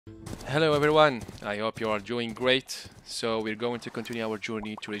Hello everyone, I hope you are doing great. So we're going to continue our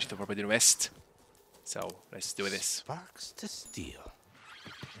journey to reach the Forbidden West. So let's do this. Sparks to steel.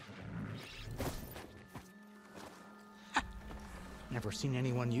 Never seen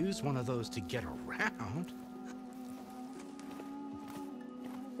anyone use one of those to get around.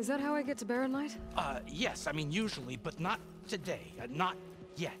 Is that how I get to Barren Light? Yes, I mean usually, but not today. Not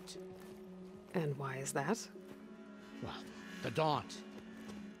yet. And why is that? Well, the Daunt.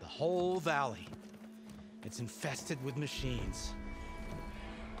 The whole valley. It's infested with machines.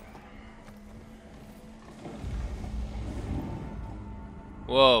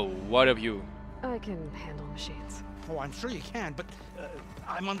 Whoa, what of you? I can handle machines. Oh, I'm sure you can, but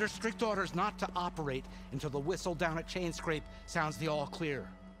I'm under strict orders not to operate until the whistle down at Chainscrape sounds the all clear.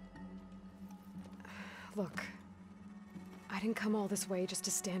 Look, I didn't come all this way just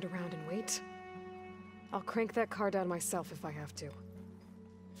to stand around and wait. I'll crank that car down myself if I have to.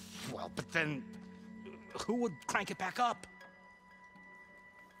 Well, but then who would crank it back up?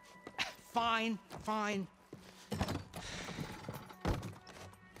 Fine, fine.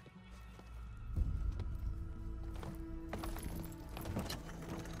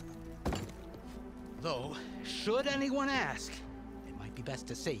 Though, should anyone ask, it might be best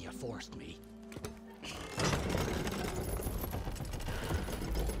to say you forced me.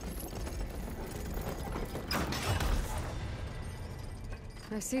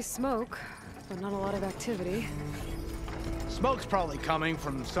 I see smoke, but not a lot of activity. Smoke's probably coming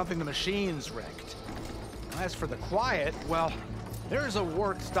from something the machines wrecked. As for the quiet, well, there's a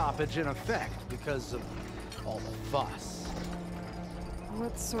work stoppage in effect because of all the fuss.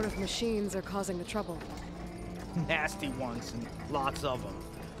 What sort of machines are causing the trouble? Nasty ones, and lots of them.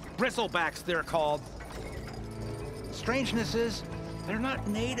 Bristlebacks, they're called. Strangeness is, they're not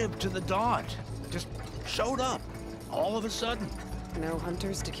native to the Daunt. Just showed up, all of a sudden. No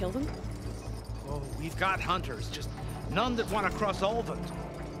hunters to kill them? Oh, we've got hunters, just none that want to cross Alva.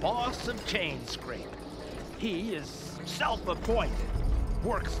 Boss of Chainscrape. He is self-appointed.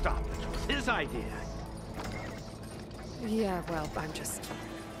 Work stoppage was his idea. Yeah, well, I'm just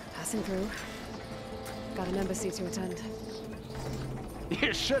passing through. Got an embassy to attend.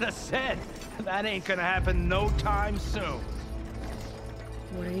 You should have said. That ain't gonna happen no time soon.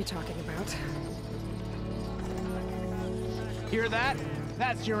 What are you talking about? Hear that?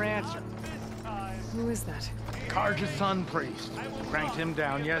 That's your answer. Who is that? Carja's Sun Priest. Cranked him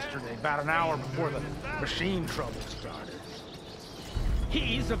down yesterday, about an hour before the machine trouble started.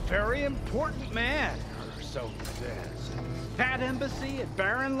 He's a very important man, or so he says. That embassy at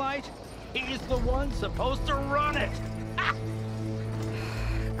Barren Light, he's the one supposed to run it. Ah!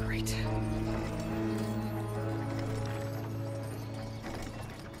 Great.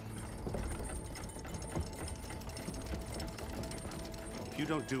 If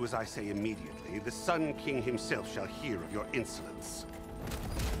you don't do as I say immediately, the Sun King himself shall hear of your insolence.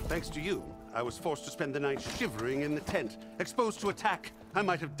 Thanks to you, I was forced to spend the night shivering in the tent. Exposed to attack, I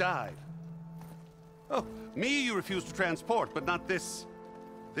might have died. Oh, me you refuse to transport, but not this...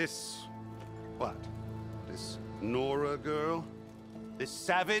 what? This Nora girl? This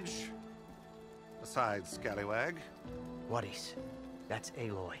savage? Besides, scallywag. Wadis. That's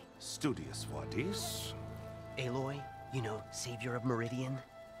Aloy. Studious Wadis. Aloy, you know, savior of Meridian.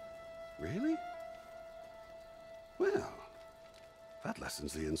 Really? Well, that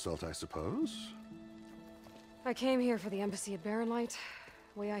lessens the insult, I suppose. I came here for the embassy at Barren Light.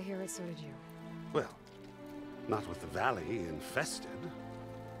 Way I hear it, so did you. Well, not with the valley infested.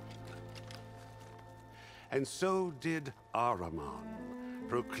 And so did Ahriman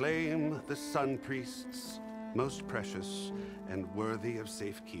proclaim the Sun Priests most precious and worthy of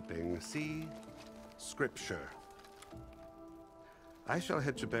safekeeping. See? Scripture. I shall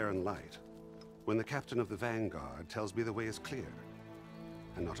head to Barren Light when the captain of the Vanguard tells me the way is clear,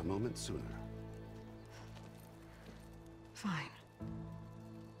 and not a moment sooner. Fine.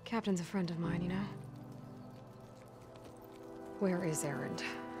 Captain's a friend of mine, you know? Where is Erend?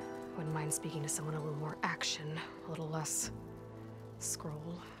 Wouldn't mind speaking to someone a little more action, a little less...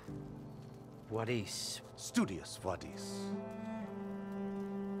 scroll. Wadis. Studious Wadis.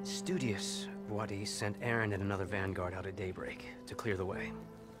 Studious Wadis sent Erend and another vanguard out at daybreak to clear the way.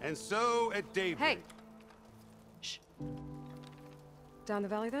 And so at daybreak... Hey! Shh. Down the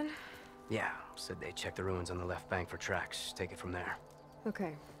valley, then? Yeah, said they checked the ruins on the left bank for tracks. Take it from there.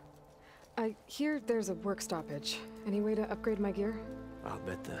 Okay. I hear there's a work stoppage. Any way to upgrade my gear? I'll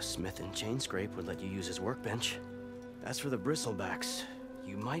bet the smith in Chainscrape would let you use his workbench. As for the bristlebacks,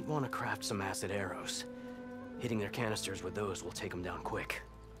 you might want to craft some acid arrows. Hitting their canisters with those will take them down quick.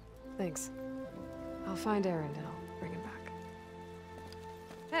 Thanks. I'll find Erend and I'll bring him back.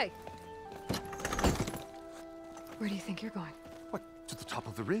 Hey. Where do you think you're going? What, to the top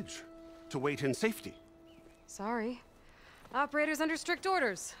of the ridge? To wait in safety? Sorry. Operator's under strict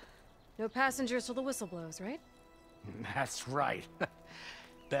orders. No passengers till the whistle blows, right? That's right.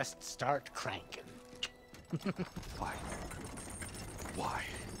 Best start cranking. Why? Why?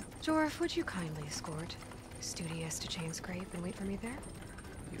 Jorf, would you kindly escort Studious to Chain Scrape and wait for me there?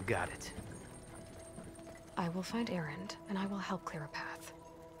 You got it. I will find Erend, and I will help clear a path.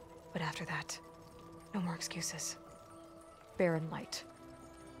 But after that, no more excuses. Barren Light.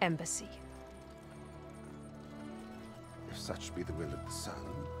 Embassy. If such be the will of the sun.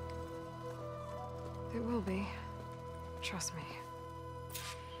 It will be. Trust me.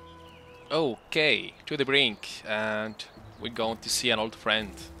 Okay, to the brink, and we're going to see an old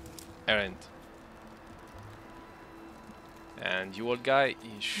friend, Erend. And you old guy,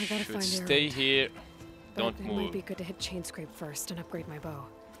 you should stay Erend. here. But Don't it move. might be good to hit Chain Scrape first and upgrade my bow.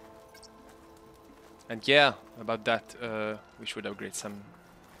 And yeah, about that, we should upgrade some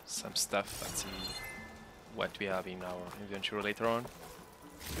stuff and see what we have in our inventory later on.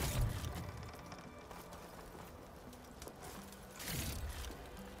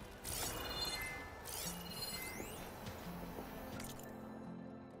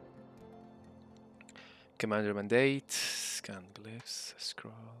 Commander mandate, scan glyphs,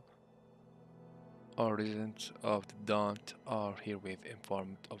 scroll. All residents of the Daunt are herewith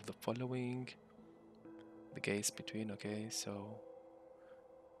informed of the following. The gates between, okay, so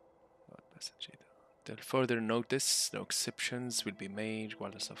what message either. Till further notice, no exceptions will be made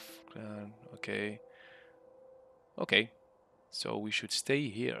regardless of clan, okay. Okay. So we should stay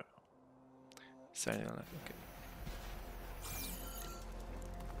here. Signing on, okay.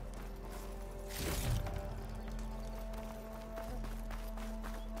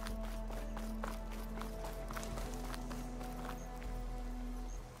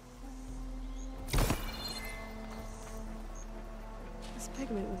 This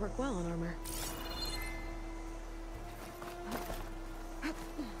pigment will work well on armor.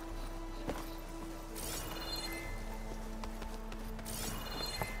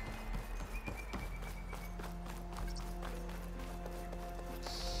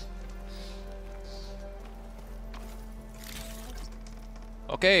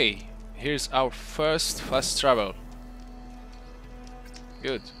 Okay, here's our first fast travel.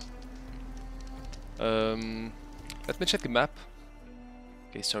 Good. Let me check the map.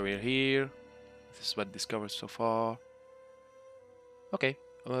 Okay, so we're here. This is what discovered so far. Okay.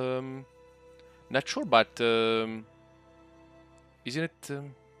 Not sure, but isn't it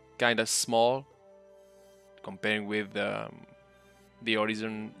kind of small comparing with the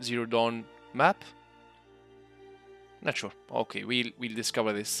Horizon Zero Dawn map? Not sure. Okay, we'll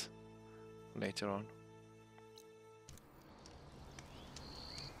discover this later on.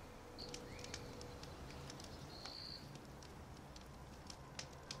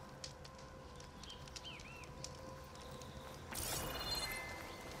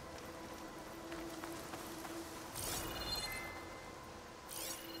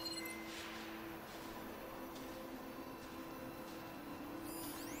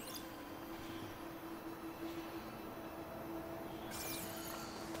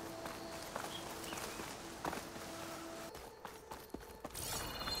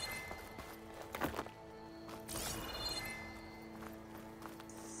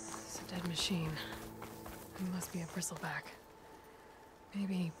 Dead machine. It must be a bristleback.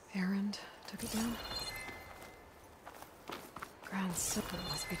 Maybe Erend took it down? Ground simple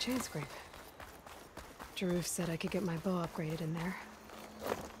must be Chain Scrape. Jaruf said I could get my bow upgraded in there.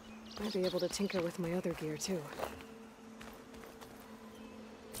 Might be able to tinker with my other gear too.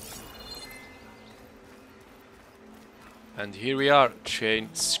 And here we are, Chain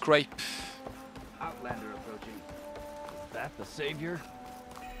Scrape. Outlander approaching. Is that the savior?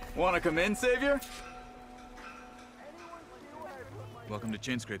 Wanna come in, savior? Welcome to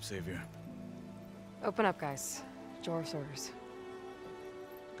Chain Scrape, Savior. Open up, guys. Jorf's orders.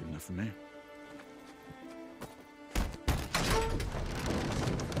 Good enough for me.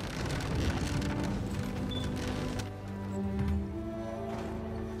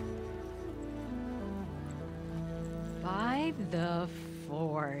 By the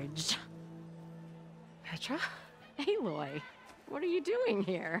Forge. Petra? Aloy, what are you doing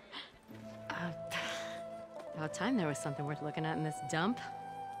here? About time there was something worth looking at in this dump.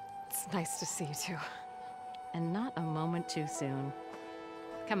 It's nice to see you too. And not a moment too soon.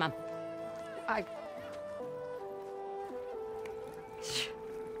 Come on.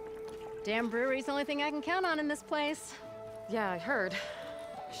 Damn brewery's the only thing I can count on in this place. Yeah, I heard.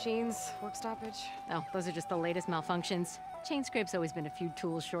 Machines, work stoppage. Oh, those are just the latest malfunctions. Chainscrape's always been a few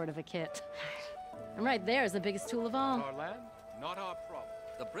tools short of a kit. And right there is the biggest tool of all. Our land, not our problem.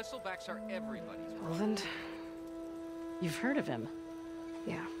 The bristlebacks are everybody's problem. Erend? You've heard of him,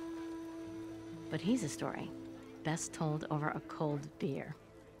 Yeah. but he's a story best told over a cold beer.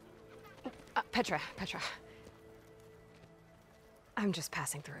 Petra. I'm just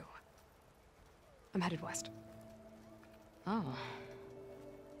passing through. I'm headed west. Oh,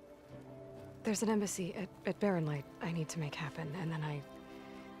 There's an embassy at Barrenlight I need to make happen, and then I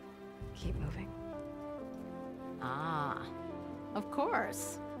keep moving. ah, of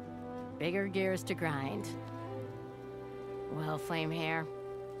course. Bigger gears to grind. Well, Flamehair,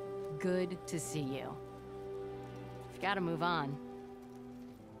 good to see you. You've got to move on.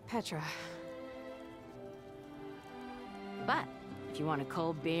 Petra. But if you want a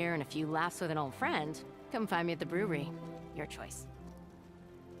cold beer and a few laughs with an old friend, come find me at the brewery. Your choice.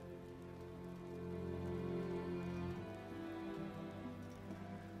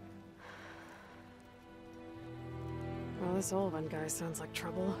 Well, this Olwen guy sounds like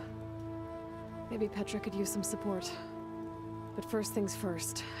trouble. Maybe Petra could use some support. But first things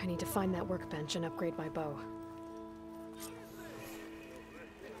first, I need to find that workbench and upgrade my bow.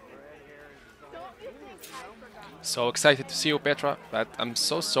 So excited to see you, Petra, but I'm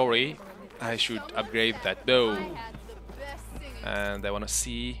so sorry. I should upgrade that bow. And I wanna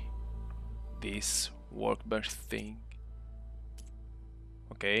see this workbench thing.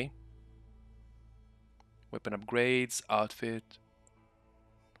 Okay. Weapon upgrades, outfit.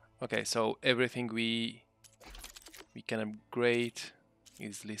 Okay, so everything we can upgrade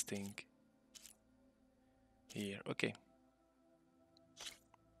is listing here. Okay.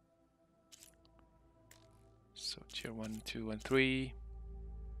 So tier 1, 2, and 3.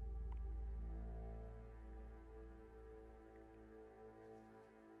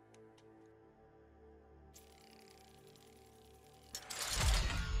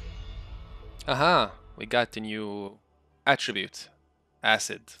 Aha! We got a new attribute.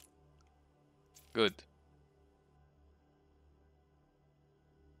 Acid. Good.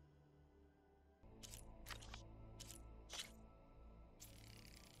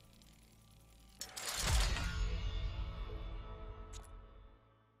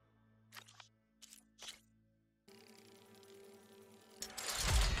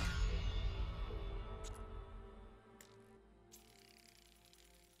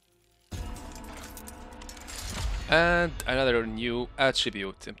 And another new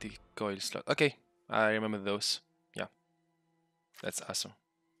attribute, empty coil slot. Okay, I remember those. Yeah, that's awesome.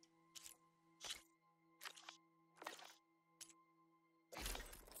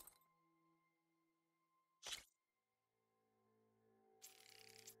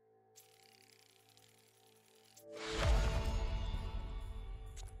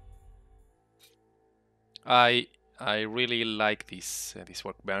 I really like this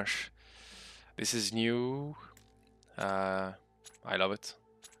workbench. This is new. I love it.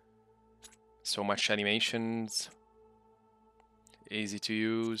 So much animations, easy to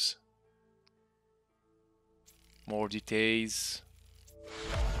use, more details.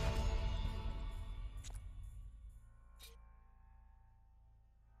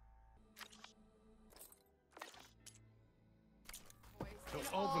 Till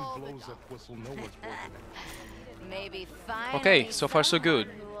Alvin blows that whistle, no one's working. Maybe Okay, so far so good.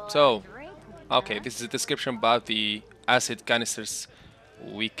 So, okay, this is a description about the acid canisters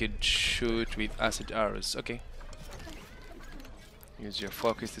we could shoot with acid arrows. Okay. Use your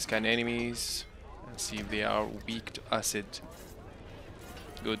focus to scan enemies and see if they are weak to acid.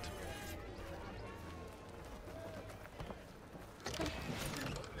 Good.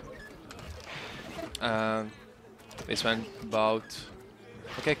 This one about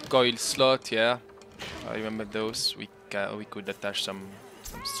okay, coil slot, yeah. I remember those. We could attach some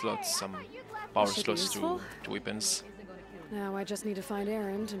slots, some power Should be slots useful. to weapons. Now I just need to find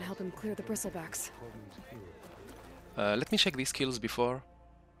Erend and help him clear the bristlebacks. Let me check these skills before.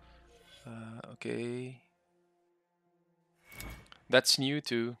 Okay. That's new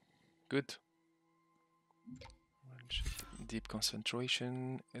too. Good. Deep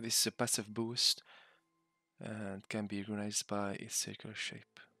concentration. This is a passive boost and can be organized by its circular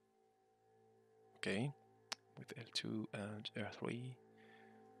shape. Okay. With L2 and R3.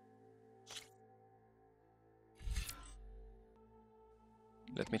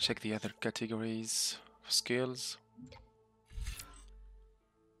 Let me check the other categories of skills.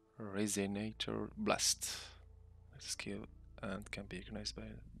 Resonator Blast. Skill and can be organized by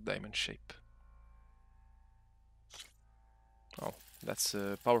diamond shape. Oh, that's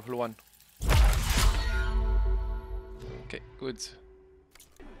a powerful one. Okay, good. He's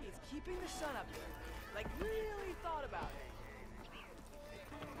keeping the sun up there. Like, really thought about it.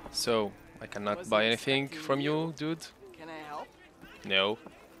 So, I cannot buy anything from you, dude? Can I help? No.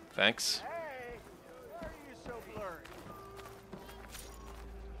 Thanks.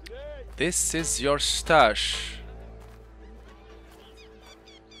 This is your stash.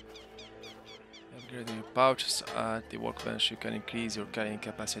 Upgrading your pouches at the workbench, you can increase your carrying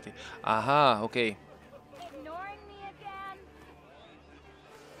capacity. Aha, okay. Ignoring me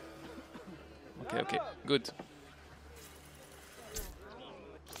again? Okay, good.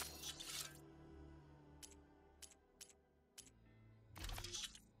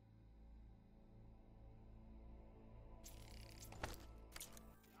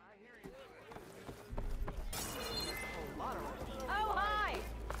 Oh, hi!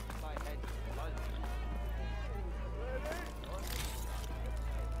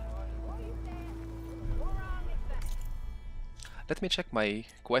 Let me check my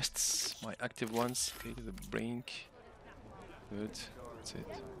quests, my active ones. Okay, to the brink. Good, that's it.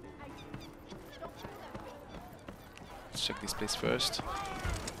 Let's check this place first.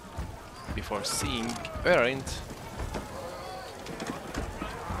 Before seeing Erend.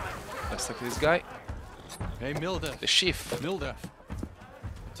 Let's talk to this guy. Hey, Milda. The chief. Milda.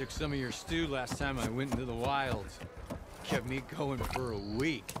 Took some of your stew last time I went into the wilds. Kept me going for a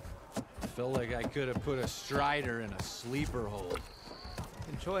week. Felt like I could have put a strider in a sleeper hold.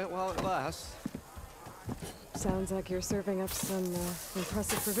 Enjoy it while it lasts. Sounds like you're serving up some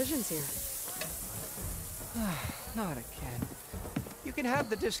impressive provisions here. Not again. You can have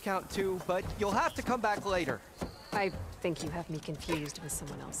the discount too, but you'll have to come back later. I think you have me confused with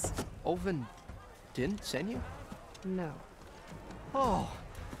someone else. Oven didn't send you? No. Oh,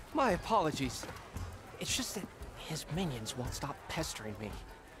 my apologies. It's just that his minions won't stop pestering me.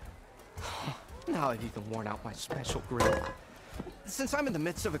 Now I've even worn out my special grill. Since I'm in the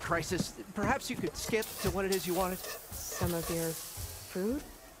midst of a crisis, perhaps you could skip to what it is you wanted? Some of your food?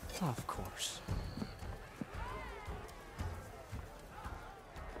 Of course.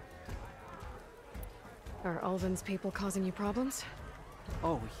 Are Ulvin's people causing you problems?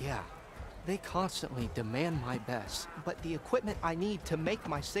 Oh, yeah. They constantly demand my best, but the equipment I need to make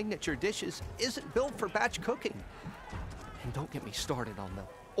my signature dishes isn't built for batch cooking. And don't get me started on the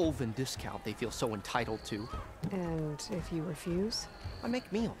Ulvin discount they feel so entitled to. And if you refuse? I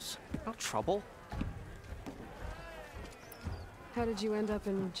make meals, no trouble. How did you end up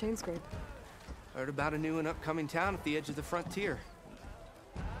in Chainscrape? Heard about a new and upcoming town at the edge of the frontier.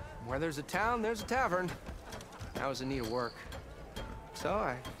 Where there's a town, there's a tavern. I was in need of work. So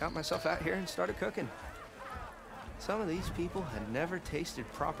I got myself out here and started cooking. Some of these people had never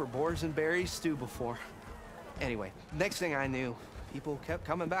tasted proper boars and berries stew before. Anyway, next thing I knew, people kept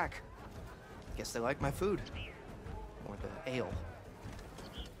coming back. Guess they liked my food. Or the ale.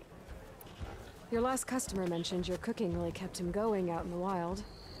 Your last customer mentioned your cooking really kept him going out in the wild.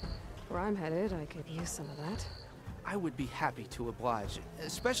 Where I'm headed, I could use some of that. I would be happy to oblige,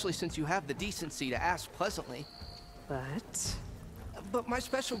 especially since you have the decency to ask pleasantly. But my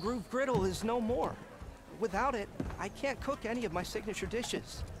special groove griddle is no more. Without it, I can't cook any of my signature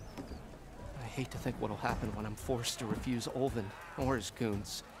dishes. I hate to think what'll happen when I'm forced to refuse Ulvin or his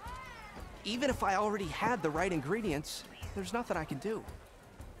goons. Even if I already had the right ingredients, there's nothing I can do.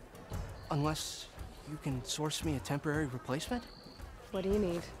 Unless you can source me a temporary replacement? What do you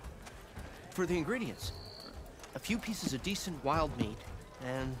need? For the ingredients, a few pieces of decent wild meat,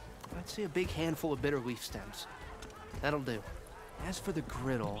 and I'd say a big handful of bitter leaf stems. That'll do. As for the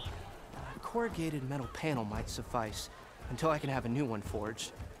griddle, a corrugated metal panel might suffice until I can have a new one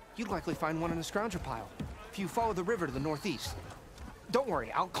forged. You'd likely find one in a scrounger pile if you follow the river to the northeast. Don't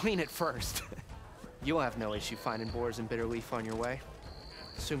worry, I'll clean it first. You'll have no issue finding boars and bitter leaf on your way.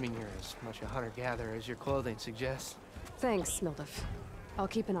 Assuming you're as much a hunter-gatherer as your clothing suggests. Thanks, Mildef. I'll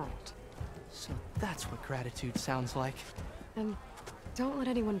keep an eye out. So that's what gratitude sounds like. And don't let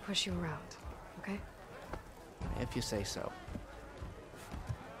anyone push you around, okay? If you say so.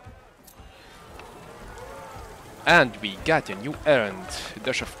 And we got a new errand.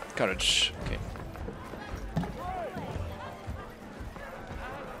 Dash of courage. Okay.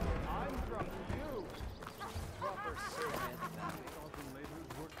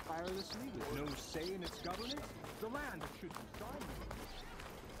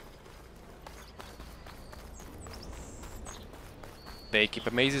 They keep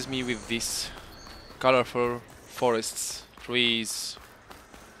amazes me with these colorful forests, trees,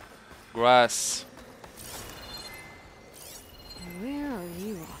 grass. Where are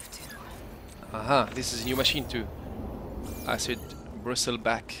you off to? Aha, this is a new machine too. Acid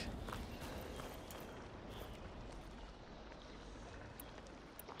bristleback.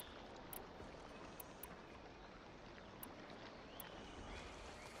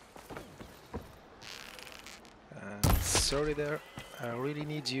 sorry there. I really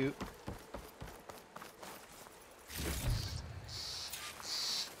need you.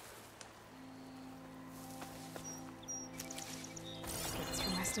 Get this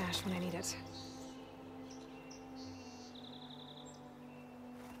from my stash when I need it. Is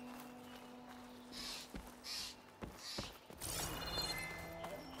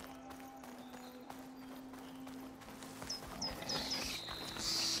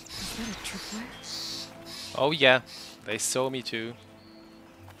that a tripwire? Oh yeah, they saw me too.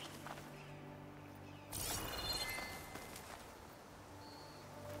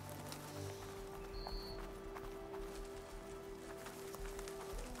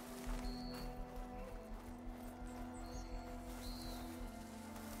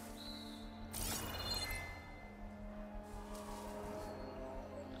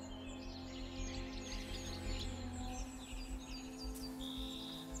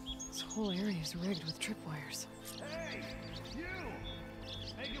 This whole area is rigged with tripwires. Hey, you!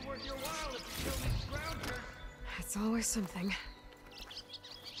 Make it worth your while if you kill these scroungers. It's always something.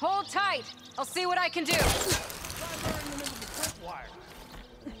 Hold tight! I'll see what I can do! Try luring them into the tripwire.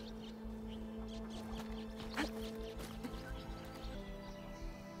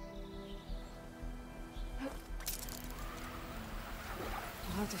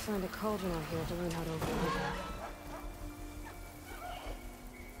 I'll have to find a cauldron out here to learn how to override that.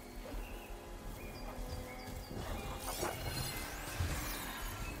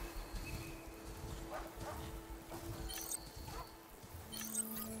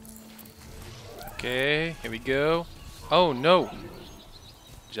 Okay, here we go. Oh no!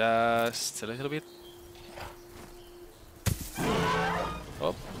 Just a little bit.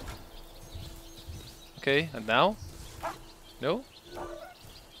 Oh. Okay, and now? No?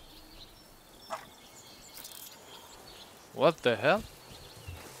 What the hell?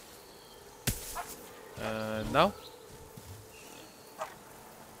 Now?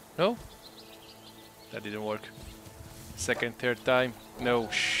 No? That didn't work. Second, third time. No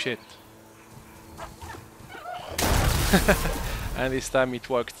shit. And this time it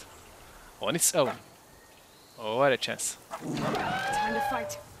worked on its own. Oh, what a chance. Time to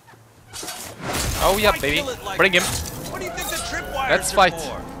fight. Oh yeah, baby. Bring him. What do you think the tripwires Let's are fight.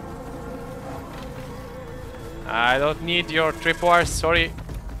 for? I don't need your tripwires, sorry.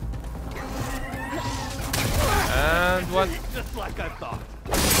 And one. Just like I thought.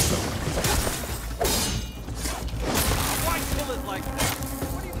 Why kill it like that?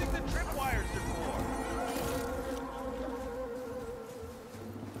 What do you think the tripwires are for?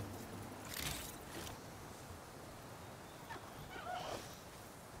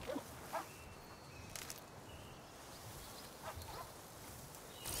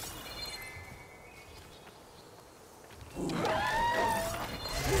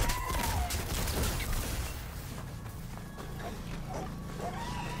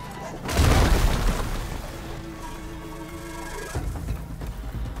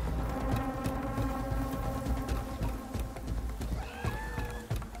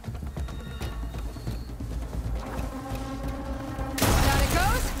 Down it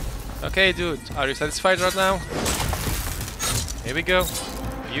goes! Okay, dude, are you satisfied right now? Here we go.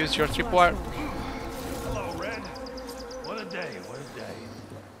 Use your tripwire. Hello, Red. What a day, what a day.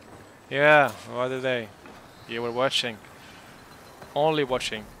 Yeah, what a day. You were watching. Only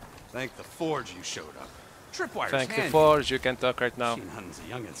watching. Thank the Forge you showed up. Tripwire's Thank the handy. Forge, you can talk right now. Machine hunting's a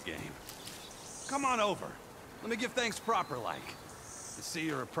youngin's game. Come on over. Let me give thanks proper like. I see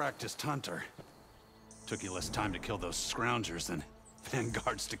you're a practiced hunter. Took you less time to kill those scroungers than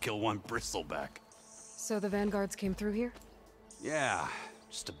vanguards to kill one bristleback. So the vanguards came through here? Yeah,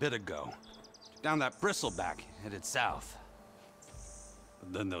 just a bit ago. Down that bristleback, headed south.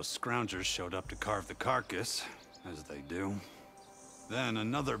 But then those scroungers showed up to carve the carcass, as they do. Then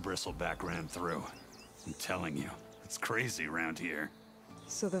another bristleback ran through. I'm telling you, it's crazy around here.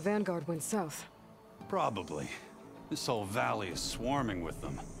 So the vanguard went south. Probably. This whole valley is swarming with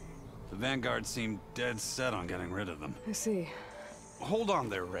them. The vanguard seemed dead set on getting rid of them. I see. Hold on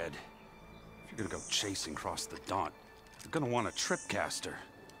there, Red. If you're gonna go chasing across the Daunt, you're gonna want a tripcaster.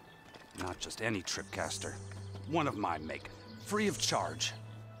 Not just any tripcaster. One of my make. Free of charge.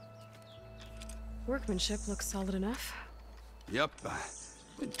 Workmanship looks solid enough. Yep.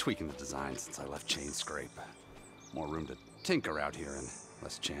 Been tweaking the design since I left Chain Scrape. More room to tinker out here and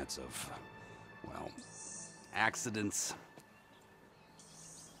less chance of, well, accidents.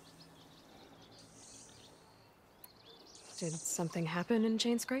 Did something happen in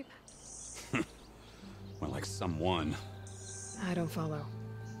Chain Scrape? Well, like someone. I don't follow.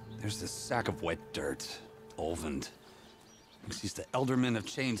 There's this sack of wet dirt. Erend. He's the Elderman of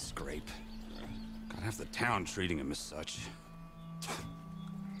Chain Scrape. Guy half the town treating him as such.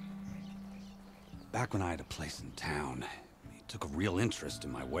 Back when I had a place in town, he took a real interest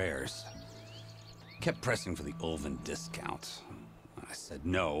in my wares. Kept pressing for the Ulven discount. I said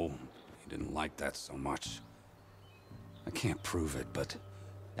no. He didn't like that so much. I can't prove it, but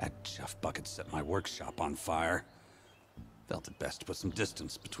that chuff bucket set my workshop on fire. Felt it best to put some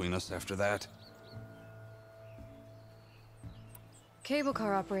distance between us after that. Cable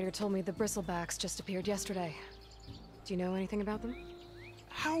car operator told me the bristlebacks just appeared yesterday. Do you know anything about them?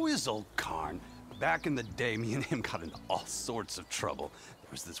 How is old Karn? Back in the day, me and him got into all sorts of trouble.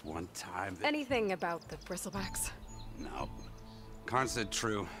 There was this one time that... Anything about the bristlebacks? No. Karn said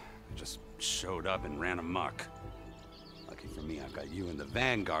true. They just showed up and ran amok. Lucky for me, I've got you and the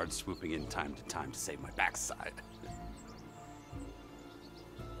Vanguard swooping in time to save my backside.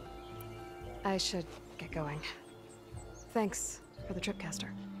 I should get going. Thanks for the tripcaster.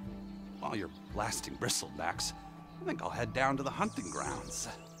 While you're blasting bristlebacks, I think I'll head down to the hunting grounds.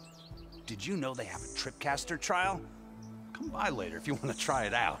 Did you know they have a tripcaster trial? Come by later if you want to try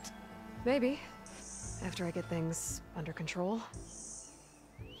it out. Maybe. After I get things under control.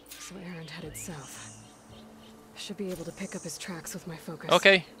 So Erend headed south. Should be able to pick up his tracks with my focus.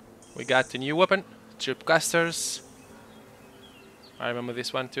 Okay, we got a new weapon, tripcasters. I remember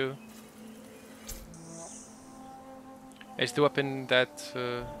this one too. It's the weapon that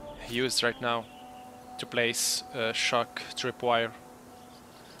he used right now to place shock tripwire.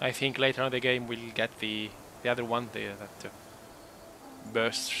 I think later on in the game we'll get the other one, that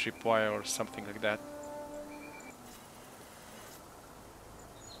burst tripwire or something like that.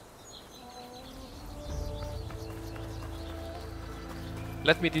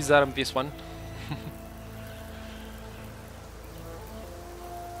 Let me disarm this one.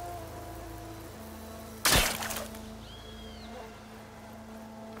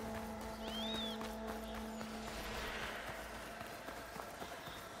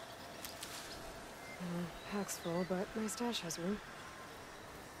 Pack's full, but my stash has room.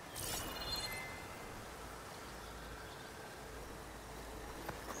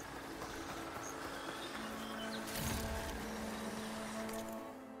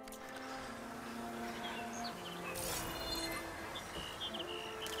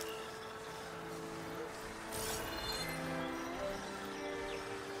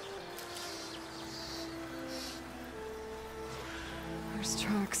 There's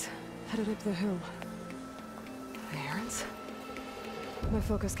tracks headed up the hill. Errands? My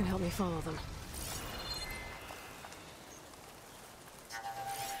focus can help me follow them.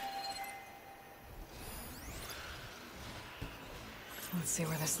 Let's see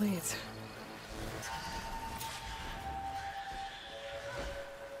where this leads.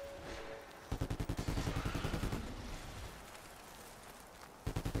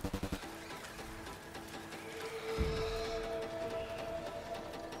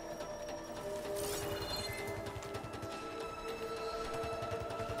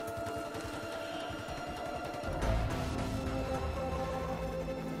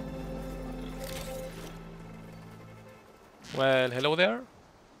 Well, hello there.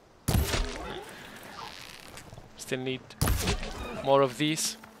 Still need more of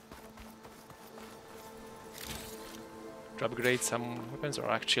these to upgrade some weapons, or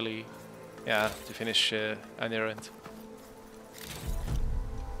actually, yeah, to finish an errand.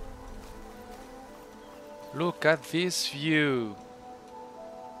 Look at this view.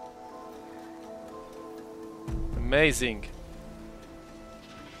 Amazing.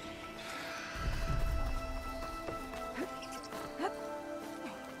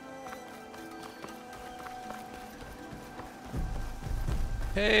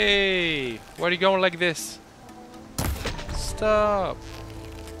 Hey, where are you going like this? Stop.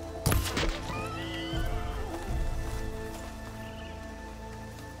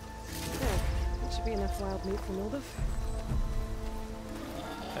 There, that should be enough wild meat for Moldov.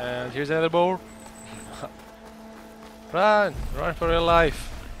 And here's another boar. Run! Run for your life.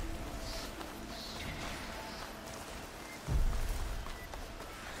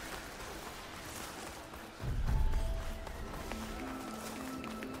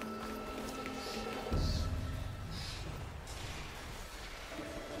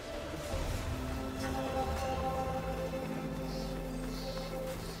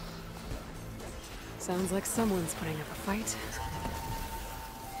 Sounds like someone's putting up a fight.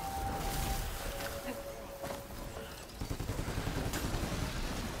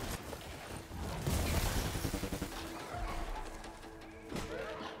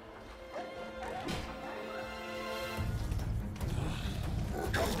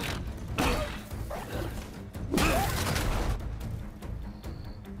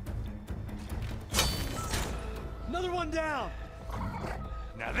 Another one down!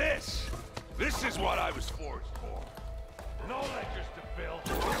 Now this is what I was forged for. No lectures to fill.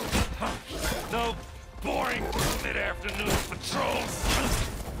 No boring mid-afternoon patrols.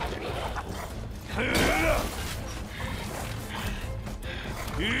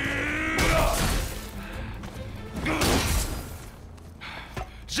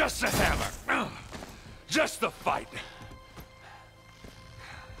 Just a hammer. Just the fight.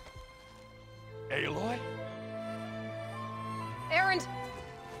 Aloy? Erend!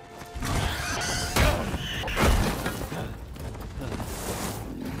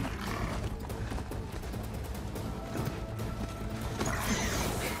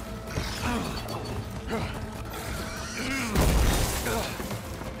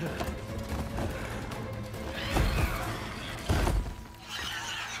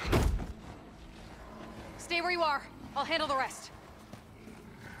 Stay where you are. I'll handle the rest.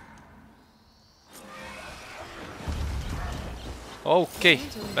 Okay,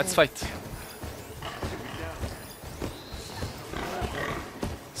 let's fight.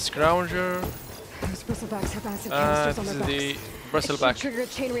 Scrounger. Those bristlebacks have acid canisters on This their is backs. the bristleback. It should trigger a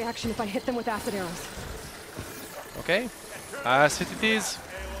chain reaction if I hit them with acid arrows. Okay, acid it is.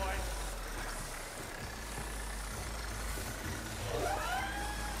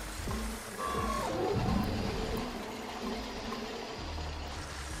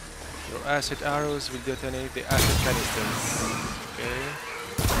 Your acid arrows will detonate the acid canisters. Okay.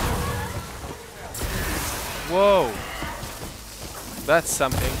 Whoa! That's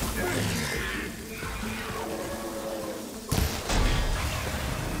something.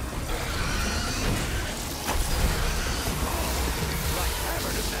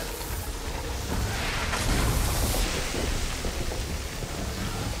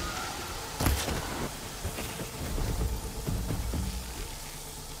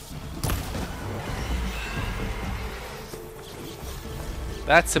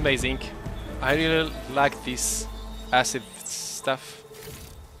 That's amazing. I really like this acid stuff.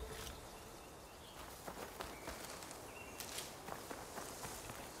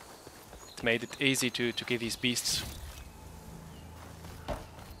 It made it easy to kill these beasts.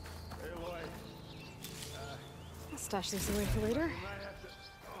 I'll stash these away for later.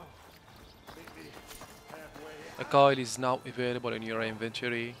 A coil is now available in your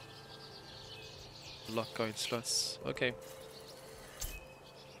inventory. Lock coil slots. Okay.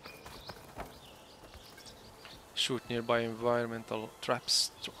 Shoot nearby environmental traps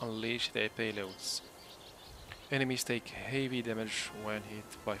to unleash their payloads. Enemies take heavy damage when hit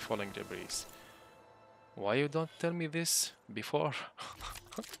by falling debris. Why you don't tell me this before?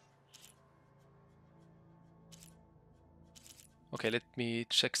 Okay, let me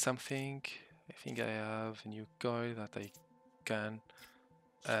check something. I think I have a new coil that I can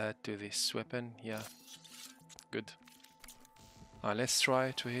add to this weapon. Yeah, good. Let's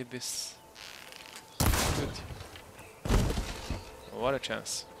try to hit this. Good. What a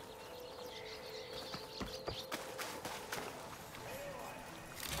chance.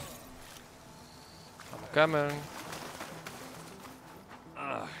 I'm coming.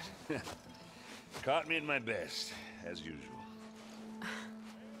 Caught me at my best, as usual.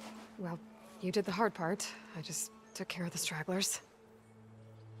 Well, you did the hard part. I just took care of the stragglers.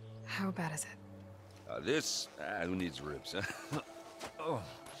 How bad is it? This? Who needs ribs, huh? Oh,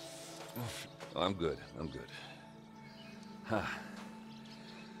 I'm good. I'm good. Huh.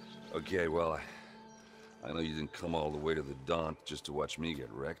 Okay, well, I know you didn't come all the way to the Daunt just to watch me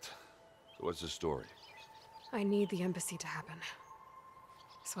get wrecked. So what's the story? I need the embassy to happen,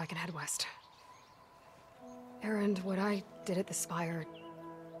 so I can head west. Erend, what I did at the Spire,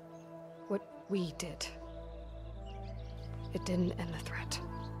 what we did, it didn't end the threat.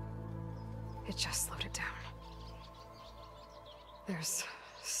 It just slowed it down. There's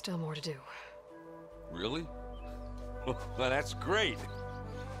still more to do. Really? Well, that's great.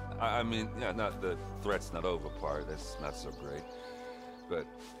 I mean, yeah, not the threat's not over part. That's not so great. But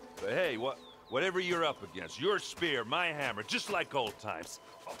hey, whatever you're up against, your spear, my hammer, just like old times.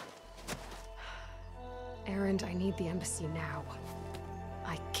 Oh. Erend, I need the embassy now.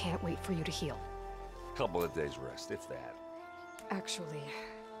 I can't wait for you to heal. Couple of days rest, if that. Actually,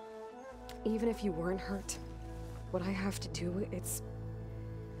 even if you weren't hurt, what I have to do, it's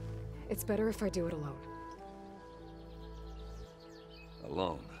better if I do it alone.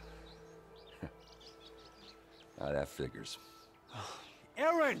 Alone? That figures.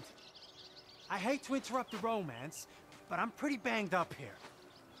 Erend! I hate to interrupt the romance, but I'm pretty banged up here.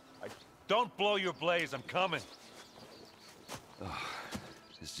 Don't blow your blaze, I'm coming. Oh,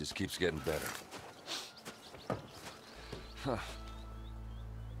 this just keeps getting better. Huh.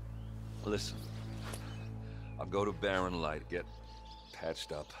 Listen, I'll go to Barren Light, get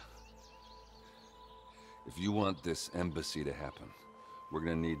patched up. If you want this embassy to happen, we're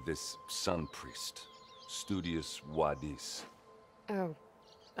gonna need this sun priest, Studious Wadis. Oh,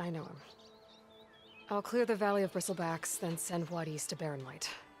 I know him. I'll clear the Valley of Bristlebacks, then send Wadis to Barren Light.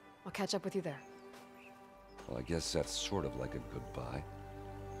 I'll catch up with you there. Well, I guess that's sort of like a goodbye.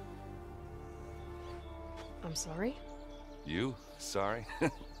 I'm sorry? You? Sorry?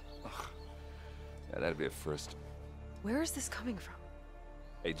 Ugh. Yeah, that'd be a first. Where is this coming from?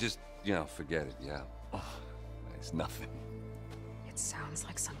 Hey, just, you know, forget it, yeah. Ugh, it's nothing. It sounds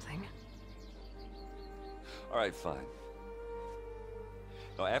like something. All right, fine.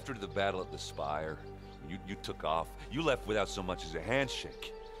 Now, after the Battle at the Spire, you took off. You left without so much as a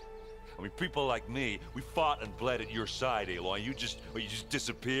handshake. I mean, people like me, we fought and bled at your side, Aloy. You just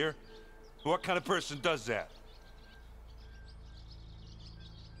disappear? What kind of person does that?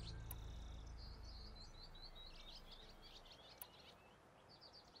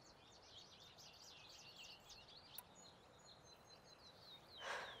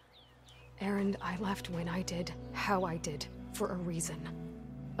 Erend, I left when I did, how I did, for a reason.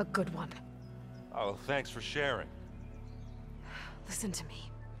 A good one. Oh, well, thanks for sharing. Listen to me.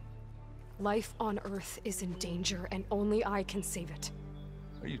 Life on Earth is in danger, and only I can save it.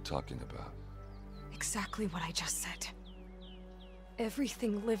 What are you talking about? Exactly what I just said.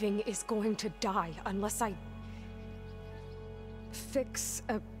 Everything living is going to die unless I fix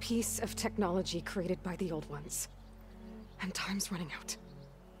a piece of technology created by the old ones. And time's running out.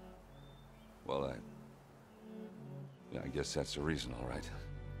 Well, I guess that's the reason, all right.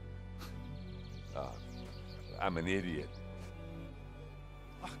 I'm an idiot.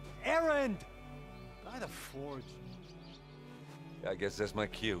 Erend! By the forge. I guess that's my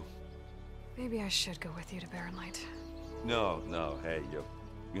cue. Maybe I should go with you to Barren Light. No, hey,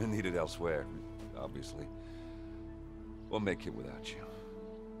 you're needed elsewhere, obviously. We'll make it without you.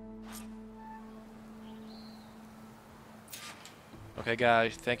 Okay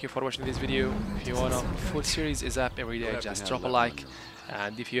guys, thank you for watching this video. If you wanna, full series is up every day, just drop a like.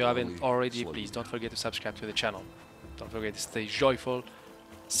 And if you haven't already, please don't forget to subscribe to the channel. Don't forget to stay joyful.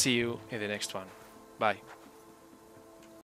 See you in the next one. Bye.